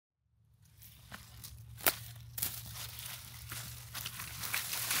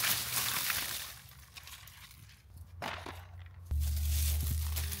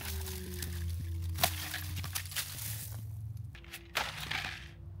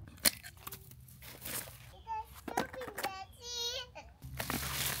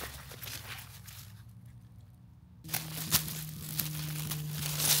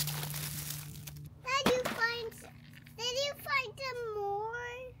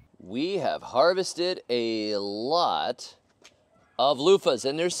we have harvested a lot of loofahs,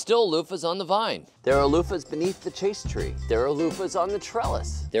 and there's still loofahs on the vine. There are loofahs beneath the chase tree. There are loofahs on the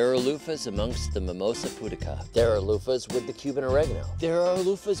trellis. There are loofahs amongst the mimosa pudica. There are loofahs with the Cuban oregano. There are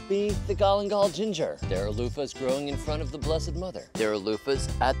loofahs beneath the galangal ginger. There are loofahs growing in front of the Blessed Mother. There are loofahs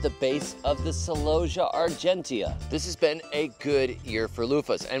at the base of the Celosia argentea. This has been a good year for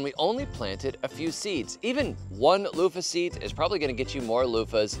loofahs, and we only planted a few seeds. Even one loofah seed is probably gonna get you more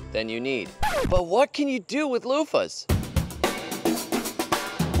loofahs than you need. But what can you do with loofahs?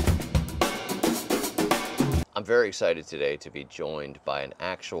 I'm very excited today to be joined by an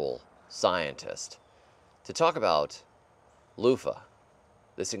actual scientist to talk about loofah,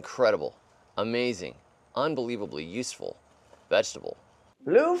 this incredible, amazing, unbelievably useful vegetable.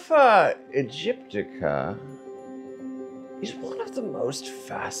 Loofah aegyptica is one of the most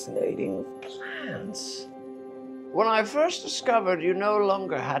fascinating plants. When I first discovered you no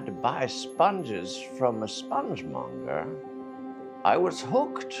longer had to buy sponges from a spongemonger, I was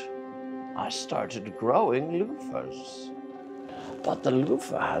hooked. I started growing loofahs. But the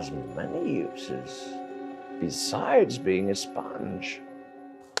loofah has many uses, besides being a sponge.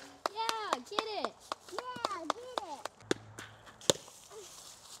 Yeah, get it. Yeah, get it.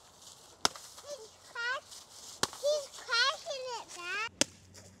 He's crashing it back.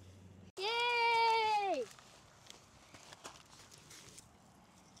 Yay!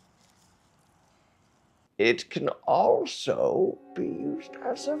 It can also be used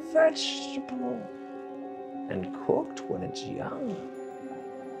as a vegetable and cooked when it's young,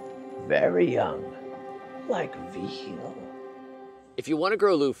 very young, like veal. If you want to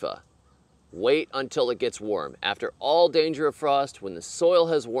grow loofah, wait until it gets warm. After all danger of frost, when the soil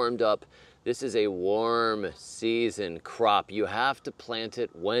has warmed up, this is a warm season crop. You have to plant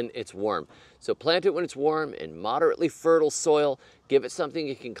it when it's warm. So plant it when it's warm in moderately fertile soil, give it something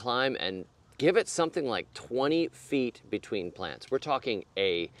you can climb, and give it something like 20 feet between plants. We're talking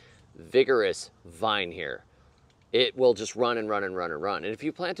a vigorous vine here. It will just run and run and run and run. And if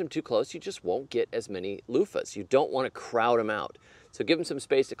you plant them too close, you just won't get as many loofahs. You don't want to crowd them out. So give them some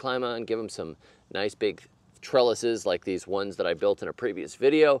space to climb on, give them some nice big trellises like these ones that I built in a previous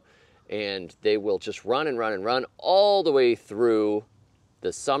video, and they will just run and run and run all the way through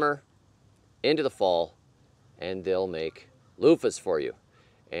the summer, into the fall, and they'll make loofahs for you.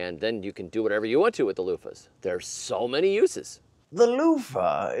 And then you can do whatever you want to with the loofahs. There's so many uses. The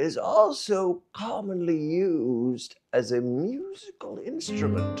loofah is also commonly used as a musical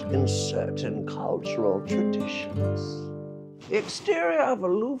instrument in certain cultural traditions. The exterior of a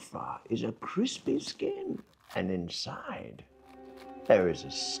loofah is a crispy skin, and inside there is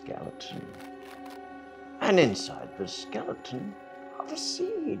a skeleton. And inside the skeleton are the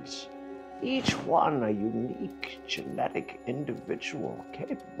seeds. Each one a unique genetic individual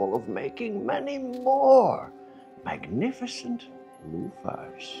capable of making many more magnificent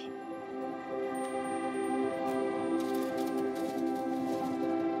loofahs.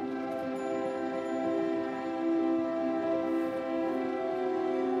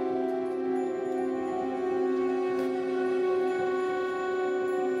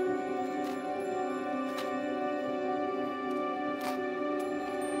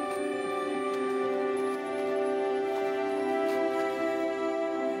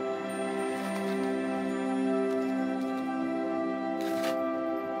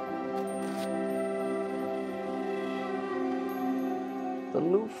 The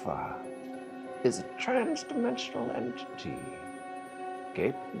loofah is a trans-dimensional entity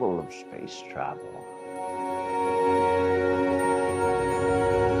capable of space travel.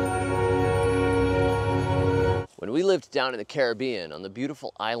 When we lived down in the Caribbean on the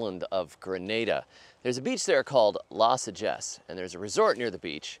beautiful island of Grenada, there's a beach there called Las Ages, and there's a resort near the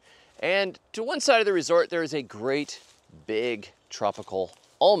beach. And to one side of the resort, there is a great big tropical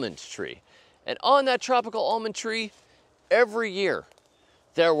almond tree. And on that tropical almond tree, every year,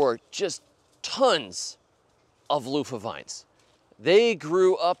 there were just tons of loofah vines. They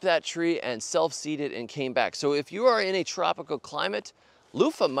grew up that tree and self-seeded and came back. So if you are in a tropical climate,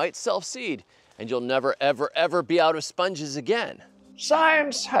 loofah might self-seed and you'll never, ever, ever be out of sponges again.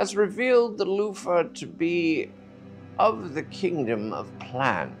 Science has revealed the loofah to be of the kingdom of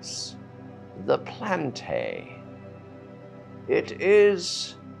plants, the plantae. It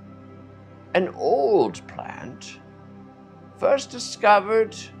is an old plant, first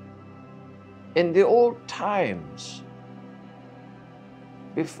discovered in the old times,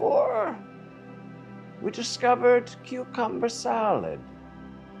 before we discovered cucumber salad.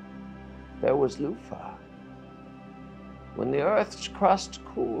 There was loofah. When the earth's crust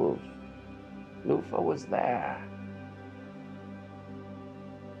cooled, loofah was there.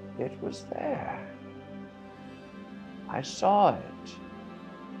 It was there. I saw it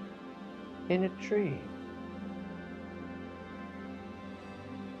in a tree.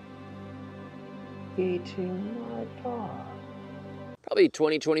 Eating my dog. Probably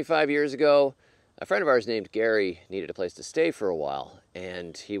 20, 25 years ago, a friend of ours named Gary needed a place to stay for a while,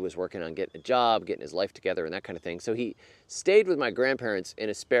 and he was working on getting a job, getting his life together, and that kind of thing. So he stayed with my grandparents in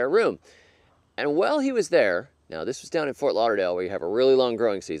a spare room. And while he was there, now this was down in Fort Lauderdale where you have a really long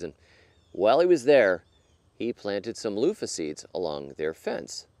growing season, while he was there, he planted some loofah seeds along their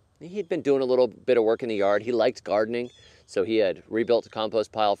fence. He'd been doing a little bit of work in the yard. He liked gardening, so he had rebuilt a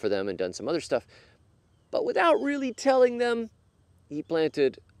compost pile for them and done some other stuff. But without really telling them, he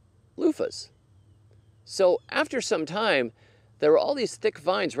planted loofahs. So after some time, there were all these thick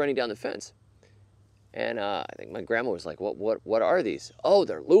vines running down the fence. And I think my grandma was like, what are these? Oh,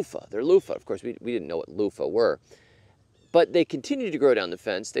 they're loofah. They're loofah. Of course, we didn't know what loofah were. But they continued to grow down the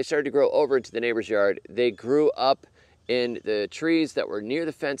fence. They started to grow over into the neighbor's yard. They grew up in the trees that were near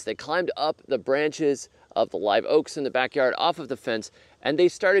the fence. They climbed up the branches of the live oaks in the backyard off of the fence, and they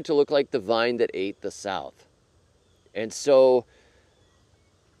started to look like the vine that ate the South. And so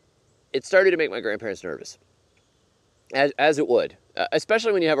it started to make my grandparents nervous, as it would,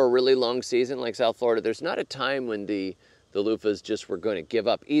 especially when you have a really long season like South Florida. There's not a time when the loofahs just were going to give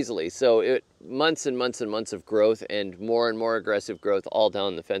up easily. So months and months and months of growth and more aggressive growth all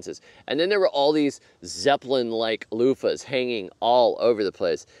down the fences. And then there were all these Zeppelin-like loofahs hanging all over the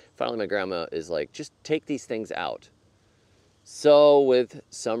place. Finally, my grandma is like, just take these things out. So with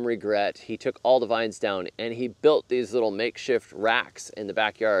some regret, he took all the vines down and he built these little makeshift racks in the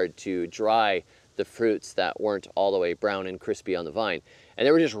backyard to dry the fruits that weren't all the way brown and crispy on the vine. And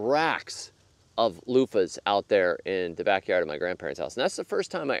there were just racks of loofahs out there in the backyard of my grandparents' house. And that's the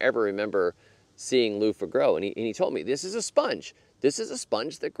first time I ever remember seeing loofah grow. And he told me, this is a sponge. This is a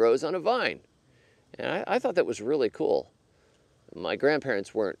sponge that grows on a vine. And I thought that was really cool. My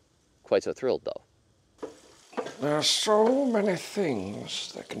grandparents weren't quite so thrilled, though. There are so many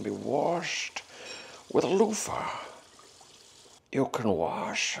things that can be washed with a loofah. You can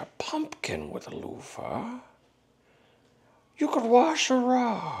wash a pumpkin with a loofah. You could wash a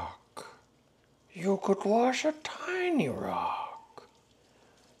rock. You could wash a tiny rock.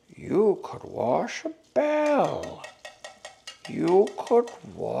 You could wash a bell. You could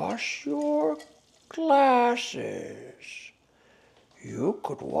wash your glasses. You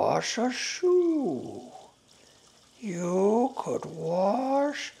could wash a shoe. You could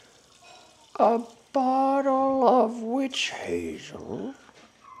wash a bottle of witch hazel.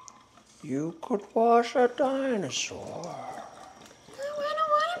 You could wash a dinosaur. I don't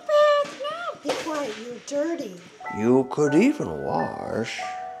want a bath now. Be quiet, you're dirty. You could even wash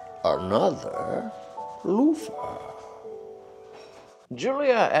another loofah.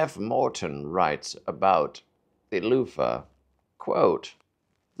 Julia F. Morton writes about the loofah, quote,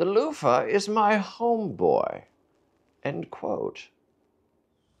 "The loofah is my homeboy," end quote.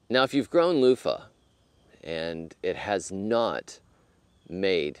 Now, if you've grown loofah and it has not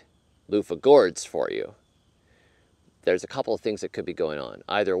made loofah gourds for you, there's a couple of things that could be going on.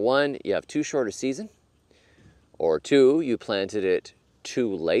 Either one, you have too short a season, or two, you planted it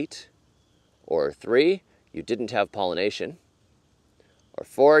too late, or three, you didn't have pollination, or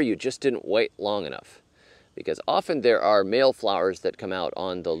four, you just didn't wait long enough. Because often there are male flowers that come out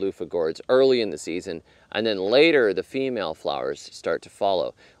on the loofah gourds early in the season, and then later the female flowers start to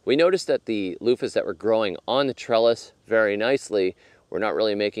follow. We noticed that the loofahs that were growing on the trellis very nicely were not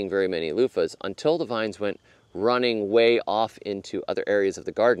really making very many loofahs until the vines went running way off into other areas of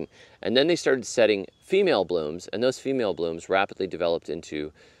the garden. And then they started setting female blooms, and those female blooms rapidly developed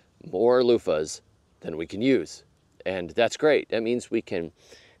into more loofahs than we can use. And that's great. That means we can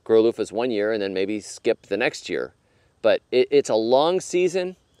grow loofahs one year and then maybe skip the next year. But it's a long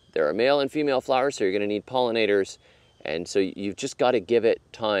season. There are male and female flowers, so you're going to need pollinators. And so you've just got to give it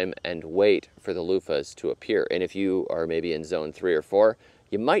time and wait for the loofahs to appear. And if you are maybe in zone 3 or 4,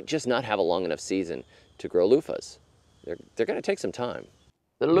 you might just not have a long enough season to grow loofahs. They're going to take some time.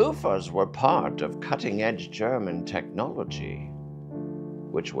 The loofahs were part of cutting-edge German technology,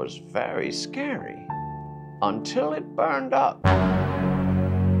 which was very scary until it burned up.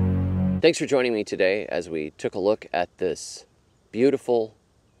 Thanks for joining me today as we took a look at this beautiful,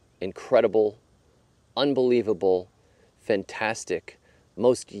 incredible, unbelievable, fantastic,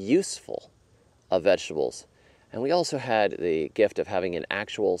 most useful of vegetables. And we also had the gift of having an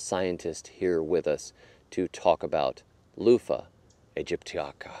actual scientist here with us to talk about Loofah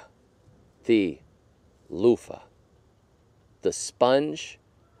aegyptiaca, the loofah, the sponge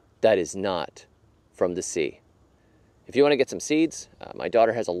that is not from the sea. If you want to get some seeds, my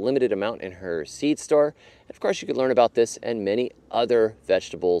daughter has a limited amount in her seed store. And of course, you could learn about this and many other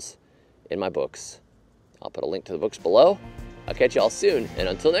vegetables in my books. I'll put a link to the books below. I'll catch you all soon. And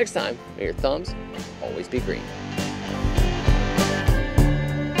until next time, may your thumbs always be green.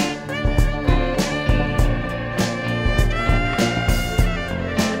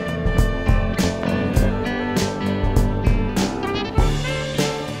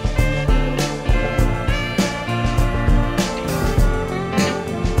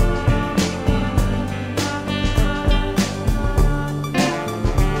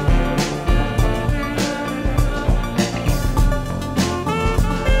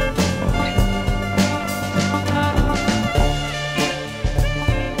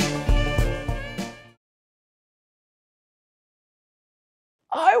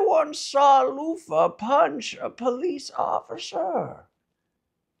 I once saw Loofah punch a police officer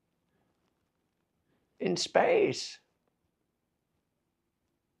in space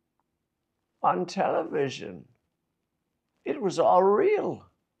on television. It was all real,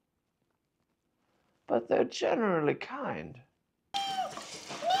 but they're generally kind.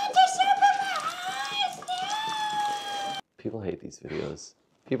 People hate these videos.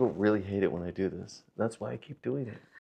 People really hate it when I do this. That's why I keep doing it.